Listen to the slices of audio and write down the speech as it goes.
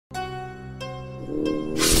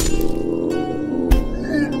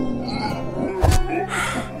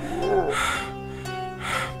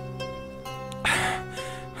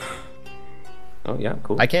Oh yeah,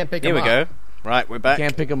 cool. I can't pick him up. Here we go. Right, we're back. You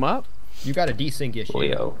can't pick him up? You got a desync issue.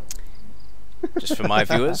 Leo. Just for my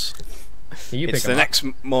viewers. Can you It's pick the him next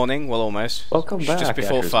morning, well almost. Welcome back. Just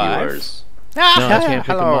before Asher's 5. viewers. No, I can't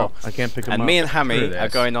pick him Hello. up. I can't pick him up. And me and Hammy Screw are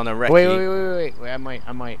this. going on a recce Wait, I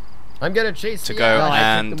might. I'm gonna chase to you. go No, I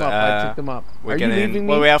and picked them up. I picked them up. we're Are you getting. leaving me?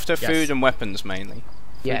 Well, we're after Yes. food and weapons mainly.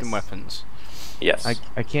 Yes. Food and weapons. Yes.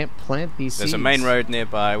 I can't plant these There's seeds. a main road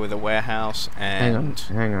nearby with a warehouse and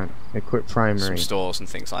Hang on. Equip primary. some stores and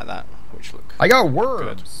things like that, which look. I got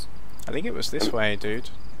worms. I think it was this way, dude.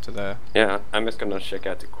 To the. Yeah, I'm just gonna check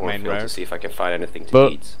out the cornfield road. to see if I can find anything to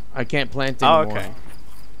But eat. I can't plant Oh, anymore. okay.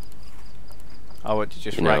 Oh, what, you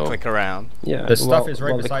just You know. right-click around? Yeah. The stuff is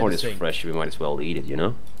right well, beside the corn the is sink. fresh. We might as well eat it, you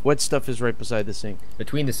know. What stuff is right beside the sink?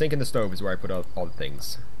 Between the sink and the stove is where I put all the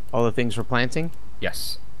things. All the things for planting?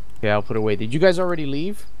 Yes. Okay, I'll put away. Did you guys already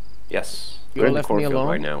leave? Yes. You We're in the left me cornfield alone?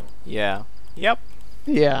 right now. Yeah. Yep.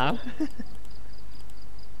 Yeah.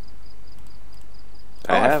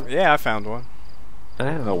 I have Yeah, I found one. I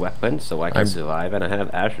have a weapon, so I can survive, and I have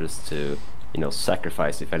ashes to,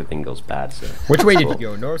 sacrifice if anything goes bad. So. Which way did you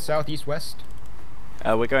go? North, south, east, west?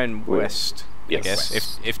 We're going west, Yes. I guess.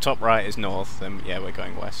 West. If top right is north, then yeah, we're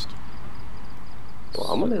going west. Well,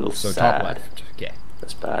 I'm a little So sad. top left. Okay.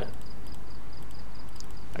 That's bad.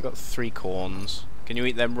 I got 3 corns. Can you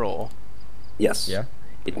eat them raw? Yes. Yeah.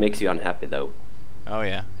 It makes you unhappy though. Oh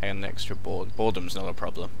yeah, and extra boredom's not a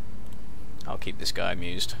problem. I'll keep this guy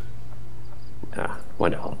amused. Ah, why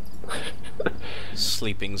not?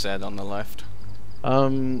 Sleeping Zed on the left.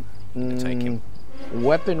 Take him.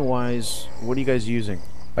 Weapon-wise, what are you guys using?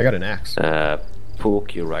 I got an axe.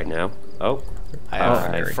 Poke you right now. Oh. I have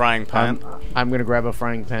Alright. a frying pan. I'm gonna grab a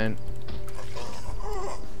frying pan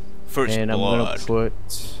First and I'm blood. gonna put.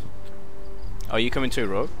 Oh, you coming too,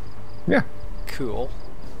 Rogue? Yeah. Cool.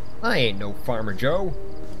 I ain't no Farmer Joe.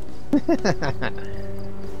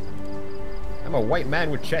 I'm a white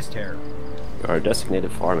man with chest hair. You're a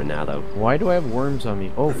designated farmer now though. Why do I have worms on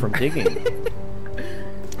me? Oh, from digging.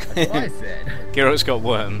 That's what I said. Giro's got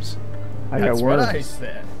worms. I That's got what worms. I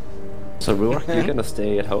said. So Ruark, you're gonna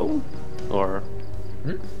stay at home? Or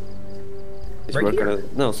is Right Ruark here. gonna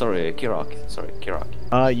no sorry, Kirok. Sorry,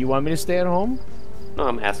 Kirok. You want me to stay at home? No,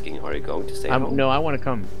 I'm asking, are you going to stay home? No, I want to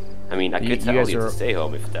come. I mean, I You- could you tell guys you are- to stay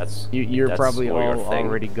home if that's You're that's probably more your all thing.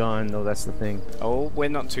 already gone, though. That's the thing. Oh, we're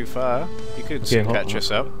not too far. You could Okay, soon hold catch on.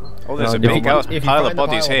 us up. Oh, there's a No, big no, pile If you of find the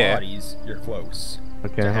bodies pile here. of bodies, you're close.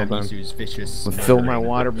 Okay, to hold on. Hamisu's vicious. Fill my murdering.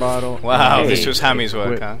 water bottle. Wow, Hey, this was Hammy's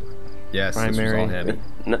work, wait. huh? Yes, Primary. this was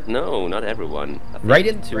all him. No, not everyone. I think Right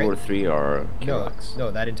in- 2 right- or 3 are No, Kiroks.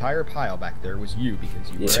 no, that entire pile back there was you because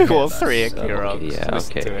you were Yeah. 2 ahead or of us. 3 are So, Kiroks. yeah,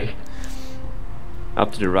 Listen to okay. it.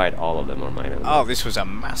 Up to the right, all of them are mine. Oh, this was a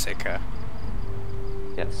massacre.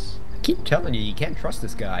 Yes. I keep telling you, you can't trust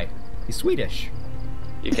this guy. He's Swedish.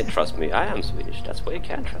 You can trust me. I am Swedish. That's why you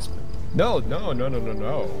can't trust me. No. Oh, no, we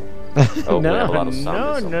have a lot of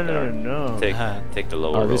zombies up there. no. Take the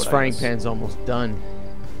lower Oh, road. this I frying guess. pan's almost done.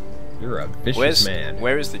 You're a vicious man.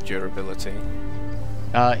 Where is the durability?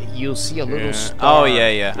 You'll see a little Yeah. star. Oh, yeah, I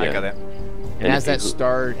Yeah. got it. And And as if that you-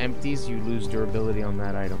 star empties, you lose durability on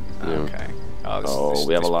that item. Yeah. Okay. Oh, Oh,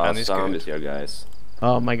 we have a lot pan of is zombies good. here, guys.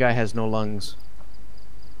 Oh, my guy has no lungs.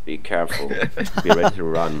 Be careful. Be ready to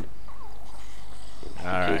run.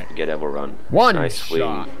 Alright. Get overrun. One nice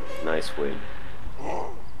shot. Win. Nice win.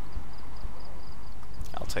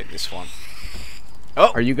 I'll take this one.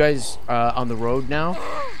 Oh! Are you guys on the road now?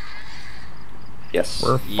 Yes.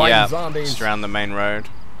 We're fighting Yeah, zombies. just around the main road.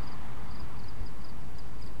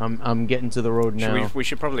 I'm getting to the road now. We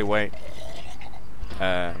should probably wait.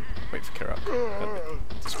 Wait for Kirok.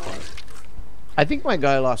 at this point. I think my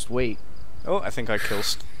guy lost weight. Oh, I think I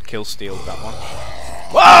kill stealed that one.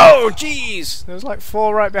 Whoa! Jeez! There's like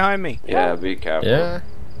 4 right behind me. Yeah, be careful. Yeah.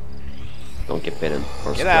 Don't get bitten.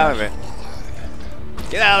 Or Get out of it.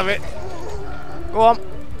 Get out of it. Go on.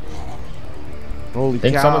 Holy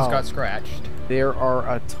Think cow. someone's got scratched. There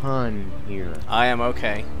are a ton here. I am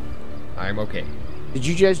okay. I'm okay. Did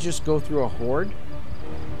you guys just go through a horde?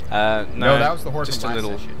 No, that was the horde just from last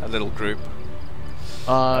session. a little group.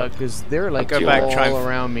 Because they're like Go all back, try and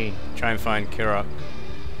around me. Try and find Kirok.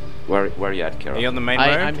 Where are you at, Are Carol? you on the main road?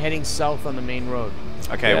 I'm heading south on the main road.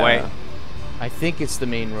 Okay, Yeah. wait. I think it's the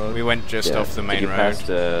main road. We went just off the Did main you road. pass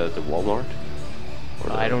the Walmart?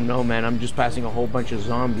 Or I don't know, man. I'm just passing a whole bunch of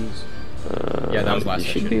zombies. Yeah, that was last You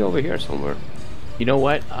should session. be over here somewhere. You know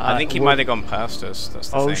what? I think he might have gone past us. That's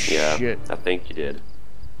the Oh, thing. Yeah, Shit. I think you did.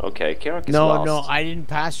 Okay, Kerak is No, lost. no, I didn't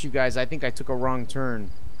pass you guys. I think I took a wrong turn.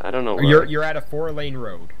 I don't know where. You're at a 4-lane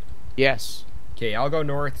road. Yes. Okay, I'll go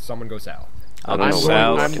north. Someone go south. I don't I'm know going, where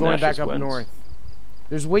I'm Fucking going back Ashes up went. north.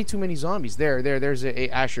 There's way too many zombies. There's a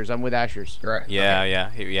Ashers. I'm with Ashers. Right. Yeah,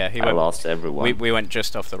 okay. he I went. lost everyone. We went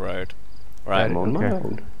just off the road. Right. I'm on my Okay.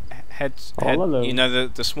 own. Head. All alone. You know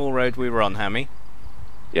the small road we were on, Hammy?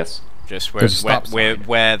 Yes. Just There's a stop sign.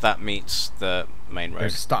 where that meets the main road.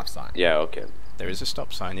 There's a stop sign. Yeah. Okay. There is a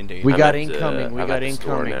stop sign indeed. We I'm got at, incoming. We I'm got at the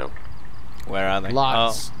store incoming. now. Where are they?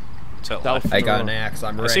 Lots. Oh, to the South. left. I got an axe.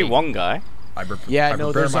 I'm I ready. see one guy. I Yeah, I no,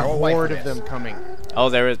 prepared there's my a whole life horde for of this. them coming. Oh,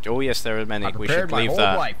 there is. Oh, yes, there are many. I We prepared should my leave whole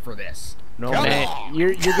that. life for this. No, Come man. on.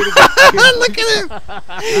 You're gonna get... Look at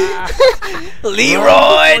him,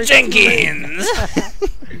 Leroy Jenkins.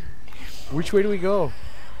 Which way do we go?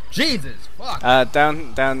 Jesus, fuck.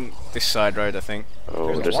 Down this side road, I think. Oh,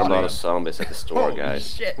 There's there's a a lot lot of of zombies at the store, Holy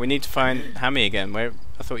guys. shit. We need to find Hammy again. Where?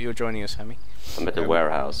 I thought you were joining us, Hammy. I'm at the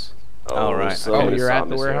warehouse. Oh, right. So Oh, many you're at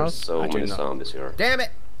the zombies here, warehouse? So I do many not. zombies here. Damn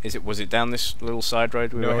it. Was it down this little side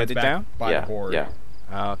road we No, were it's headed back down? by Yeah. the horde. Yeah.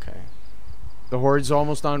 Oh, okay. The horde's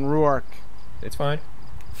almost on Ruark. It's fine.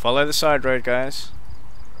 Follow the side road, guys.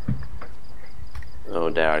 Oh,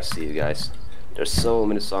 there I see you guys. There's so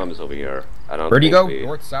many zombies over here. I don't. Where do you think go? we-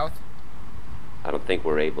 North, south? I don't think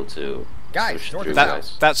we're able to Guys, push north through, and That guys.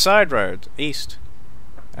 south. that side road, east,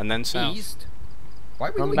 and then south. East? Why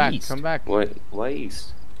are we Come going back, east? come back. Why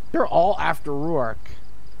east? They're all after Ruark.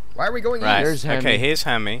 Why are we going Right. east? There's Hammy. Okay, here's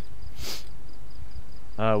Hammy.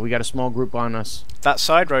 We got a small group on us. That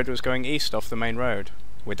side road was going east off the main road.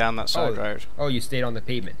 We're down that side road. Oh, you stayed on the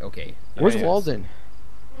pavement. Okay. Where's yes. Walden?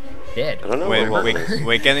 Dead. I don't know We're, where Walden is.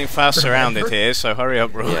 we're getting fast surrounded here, so hurry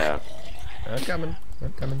up, Rook. Yeah, I'm coming.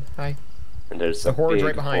 I'm coming. Hi. and there's The a horde's big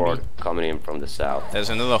right behind horde me. coming in from the south. There's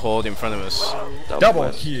another horde in front of us. Double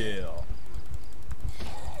Southwest. kill.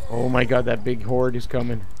 Oh my god, that big horde is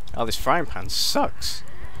coming. Oh, this frying pan sucks.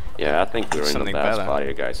 Yeah, I think we're in a Something bad better. spot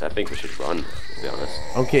here, guys. I think we should run, to be honest.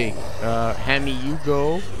 Okay, Hammy, you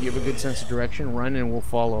go. You have a good sense of direction. Run and we'll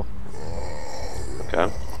follow.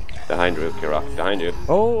 Okay. Behind you, Kira. Behind you.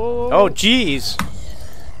 Oh, jeez.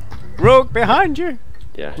 Rook, behind you.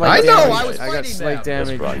 Yeah. Slight I know, damage. I was I got fighting slight them.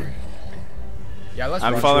 Let's damage. run. Yeah, let's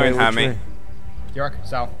I'm run. following Which Hammy. way? York,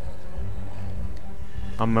 south.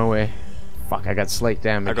 On my way. Fuck, I got slight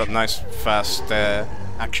damage. I got nice, fast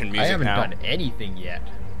action I music haven't now. done anything yet.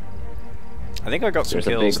 I think I got some There's a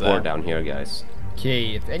kills big there. horde down here, guys.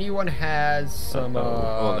 Okay, if anyone has some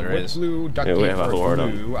Oh, there wood is. glue, duct Yeah, we tape, have a or horde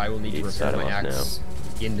on glue, I will need to each repair side of my us axe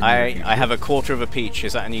in the near future. I have a quarter of a peach.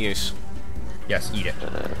 Is that any use? Yes, eat it.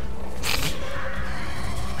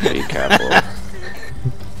 Be careful.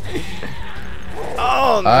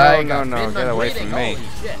 Oh, I no, got no, bitten get on away bleeding, from me. Holy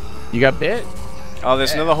shit. You got bit? Oh,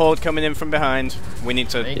 there's Yeah. another horde coming in from behind. We need I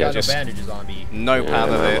to ain't Yeah, got just no bandages on me. nope out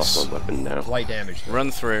of I lost this. my weapon now. Light damage.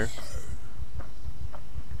 Run through.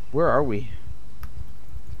 Where are we?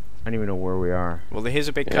 I don't even know where we are. Well, here's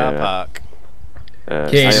a big car Yeah. park.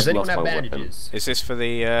 Okay, I does have anyone lost have my weapon. bandages? Is this for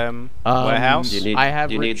the warehouse? You need- I have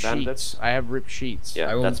do you ripped need bandits? sheets. I have ripped sheets. Yeah,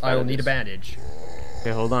 I will that's need a bandage.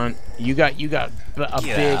 Okay, hold on. You got a Get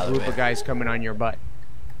big out of group it. of guys coming on your butt.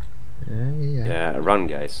 Yeah, run,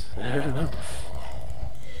 guys.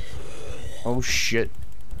 Oh shit.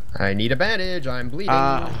 I need a bandage. I'm bleeding.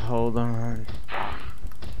 Hold on.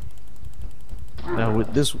 Now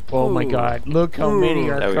with this, oh my Ooh. god! Look how many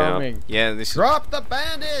There are we go. coming. Yeah, this is Drop the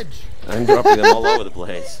bandage. I'm dropping them all over the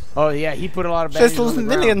place. Oh yeah, he put a lot of bandages there's on a the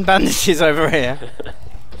million ground. bandages over here.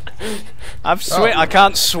 I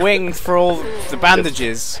can't swing for all the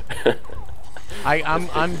bandages. I'm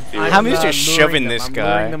Hammy's just luring shoving them. this I'm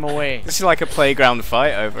guy. luring them away. This is like a playground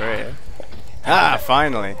fight over here.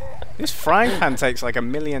 Finally. This frying pan takes like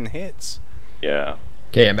 1,000,000 hits. Yeah.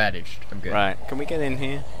 Okay, I'm bandaged. I'm good. Right, can we get in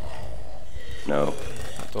here? No.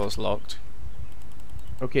 That door's locked.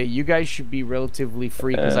 Okay, you guys should be relatively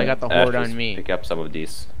free because I got the horde Ashes, on me. Pick up some of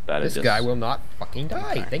these bandages. This guy will not fucking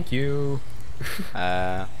die. Okay. Thank you.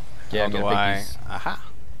 Yeah, Yeah, I'm how do gonna I? pick these. Aha.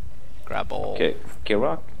 Grab all. Okay,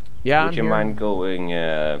 Kirok, Yeah, would I'm you here. mind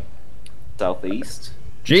going southeast?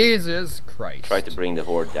 Jesus Christ. Try to bring the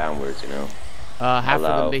horde downwards, you know. Half of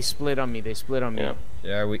Allow- them, they split on me. They split on me. Yeah.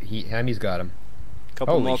 Yeah, Hammy's got him.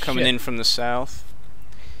 Couple Holy more coming shit. in from the south.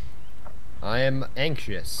 I am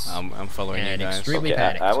anxious. I'm following And you guys. extremely- Okay,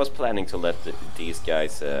 panicked. I was planning to let these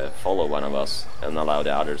guys follow one of us and allow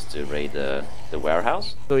the others to raid the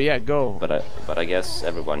warehouse, So yeah, go. but I guess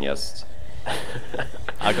everyone just.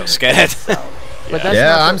 I got scared. But that's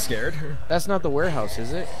yeah, not I'm the, scared. that's not the warehouse,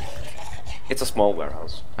 is it? It's a small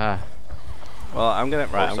warehouse. Ah, Well, I'm gonna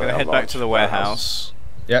Also head a back to the large warehouse.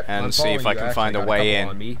 Yep. and I'm see if following I you, can actually. find a Got way couple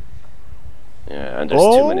on in. me. Yeah, and there's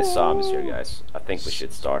too many zombies here, guys. I think we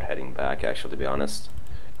should start heading back, actually, to be honest.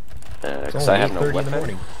 It's Because only I have no 8:30 in the weapon.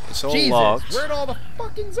 morning. It's all Jesus, locked. where'd all the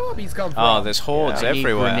fucking zombies come from? Oh, there's hordes Yeah, I need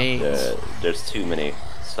everywhere. grenades. There's too many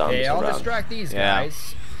zombies Hey, I'll around. distract these Yeah.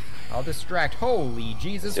 guys. I'll distract. Holy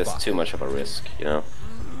Jesus It's fuck. just too much of a risk, you know?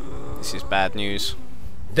 This is bad news.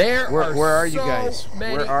 There Where are you so guys?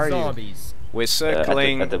 many Where are you? zombies. We're At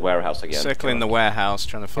circling, the warehouse again. circling the warehouse,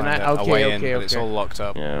 trying to find I- a okay, way in, okay, but it's okay. all locked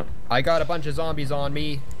up. Yeah. I got a bunch of zombies on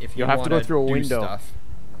me. If you You'll have to wanna go through a do window. Stuff.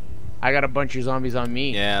 I got a bunch of zombies on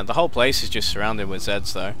me. Yeah, the whole place is just surrounded with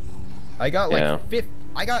Zeds, though. I got Yeah. like 50.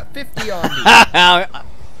 I got 50 on me.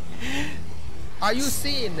 Are you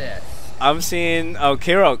seeing this? I'm seeing. Oh,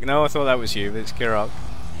 Kirok. No, I thought that was you. But it's Kirok.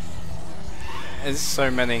 There's so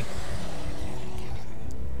many.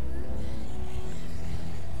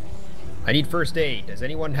 I need first aid. Does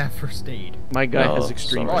anyone have first aid? My guy No, has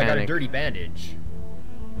extreme Oh, I got a panic. dirty bandage.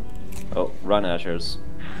 Oh, run, Ashers.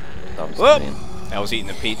 Zombies Whoop! coming in. I was eating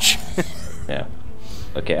a peach. Yeah.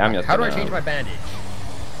 Okay, I'm just How do I gonna, change my bandage?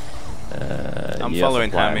 I'm you following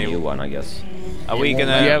supply a Hammy. new one, I guess. Are we Yeah,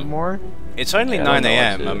 gonna? Do you have more? It's only Yeah, I 9 don't know what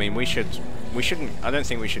a.m. to- I mean, we shouldn't. I don't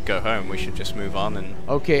think we should go home. We should just move on and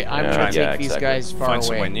Okay, I'm Yeah, gonna take yeah, these exactly. guys far find away.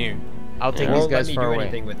 somewhere new. I'll take Yeah. these Won't let guys me far do away.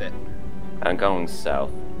 anything with it. I'm going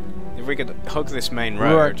south. If we could hug this main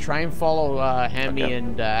Roar, road. try and follow Hammy Okay.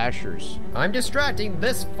 and Asher's. I'm distracting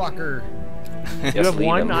this fucker. Just have leave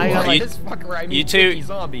one, them I alone. got By You- this fucker, I mean you two- 50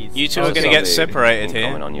 zombies. You two Oh, are gonna Zombie get separated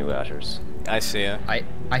incoming here. on you, Ashers. I see ya.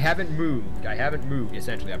 I haven't moved. I haven't moved.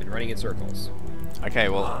 Essentially, I've been running in circles. Okay,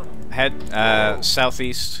 well, head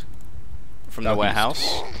southeast from the Southeast.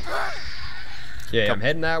 warehouse. Yeah, I'm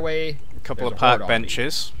heading that way. A couple There's of a horde park on me.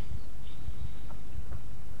 benches.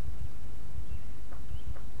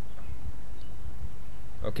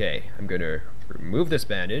 Okay, I'm gonna remove this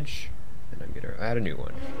bandage, and I'm gonna add a new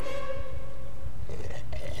one.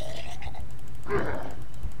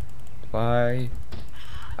 Apply.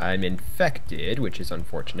 I'm infected, which is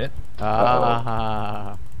unfortunate.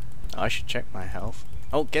 Ah. I should check my health.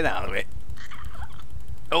 Oh, get out of it.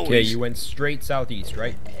 Oh, Okay, he's you went straight southeast,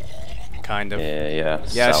 right? kind of. Yeah.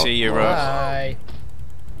 Yeah, I south. see you, Rogue. Bye.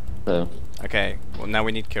 So, Okay, well now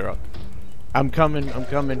we need Kirok. I'm coming. I'm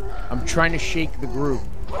coming. I'm trying to shake the group.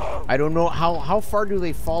 I don't know how far do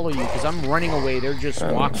they follow you? Because I'm running away. They're just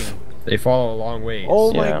walking. They follow a long way.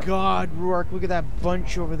 Oh Yeah. my God, Ruark! Look at that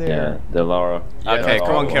bunch over yeah, there. the Laura. Okay, come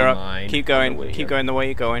on, all Kirok. mine. Keep On the going. way Keep here. going the way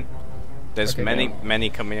you're going. There's Okay, many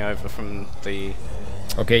coming over from the.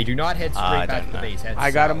 Okay, do not head straight I back to don't the know. base. Head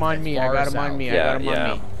I got south, him on head me. I far got him on south. me. I Yeah, got him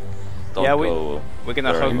yeah. on me. Don't Yeah, go we're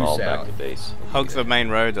gonna burn hug all south. back to base. hug the main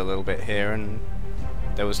road a little bit here, and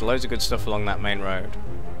there was loads of good stuff along that main road.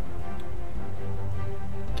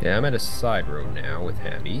 Okay, I'm at a side road now with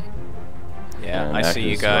Hammy. Yeah, And I see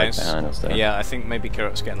you Actor's right guys. behind us there. Yeah, I think maybe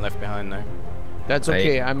Kirok's getting left behind though. That's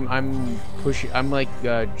okay. I'm pushing. I'm like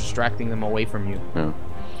distracting them away from you. Yeah.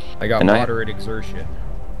 I got And I- moderate exertion.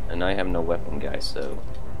 And I have no weapon, guys, so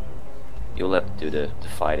you'll have to do the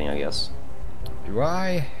fighting, I guess. Do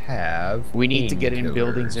I have? We need to get in painkillers?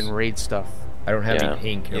 buildings and raid stuff. I don't have Yeah. any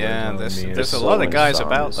painkillers. Yeah, on there's- me. there's a so lot of many guys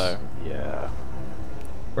about, zombies. Yeah.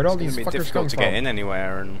 Where'd all It's these gonna be fuckers come difficult to from? get in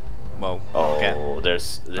anywhere, and well, get Oh,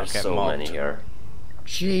 there's get so mobbed. many here.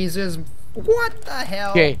 Jesus, what the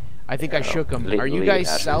hell? Okay, I think I shook them. Are you guys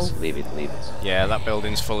Ashes, south? Leave it, leave it. yeah, that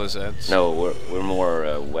building's full of Zeds. No, we're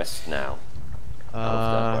more west now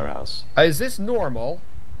of the warehouse. Is this normal?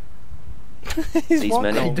 These what?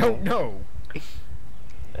 many. I don't know.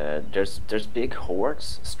 There's big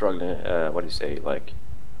hordes struggling. What do you say? Like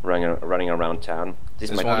running around town. This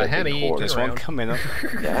There's might one- be a big Hemi, horde. There's Turn one around. coming up.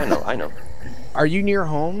 Yeah, I know. Are you near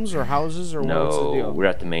homes or houses or what's the No, deal? we're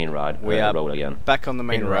at the main road. We are road again. back on the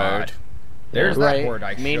main Main road. road. There's Right. that horde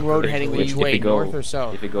I Main shook road originally. heading which If way? you go- North or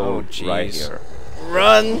south? If you go Oh, right jeez. here,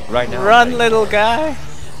 Run! Right now, Run, right. little guy!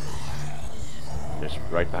 there's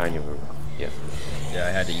right behind you. Yeah. Yeah, I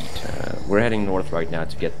had to eat. We're heading north right now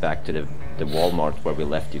to get back to the Walmart where we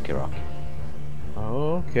left you, Kirok.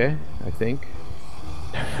 Oh, okay. I think.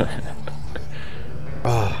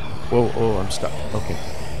 Whoa, oh, I'm stuck. Okay.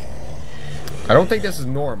 I don't think this is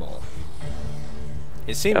normal.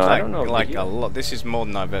 It seems I like don't know, did you- a lot. This is more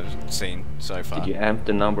than I've ever seen so far. Did you amp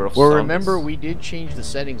the number of Well, zombies? remember we did change the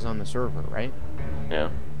settings on the server, right? Yeah.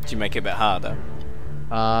 Did you make it a bit harder?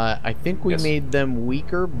 I think we Yes. made them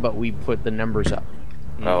weaker, but we put the numbers up.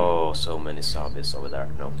 Oh, so many zombies over there.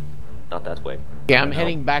 No, not that way. Yeah, I'm No.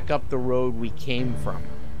 heading back up the road we came from,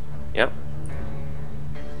 Yep.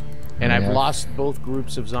 and I've Yeah. lost both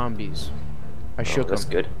groups of zombies. I Oh, shook that's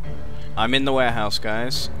them. good. I'm in the warehouse,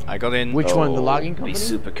 guys. I got in. Which one? The logging company? Be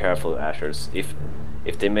super careful, Ashers.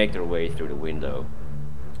 If they make their way through the window,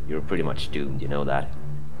 you're pretty much doomed. You know that.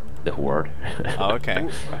 The horde. Oh, okay.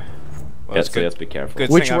 Well, Yeah, so let's be careful. Good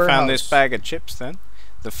Which thing I found warehouse? this bag of chips then.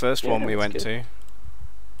 The first one we went to.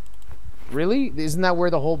 Really? Isn't that where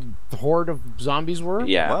the whole horde of zombies were?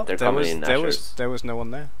 Yeah, Well, they're there coming was in. there Ashers. was no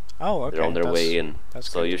one there. Oh, okay. They're on their way in. that's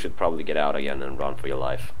So good. you should probably get out again and run for your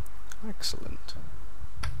life. Excellent.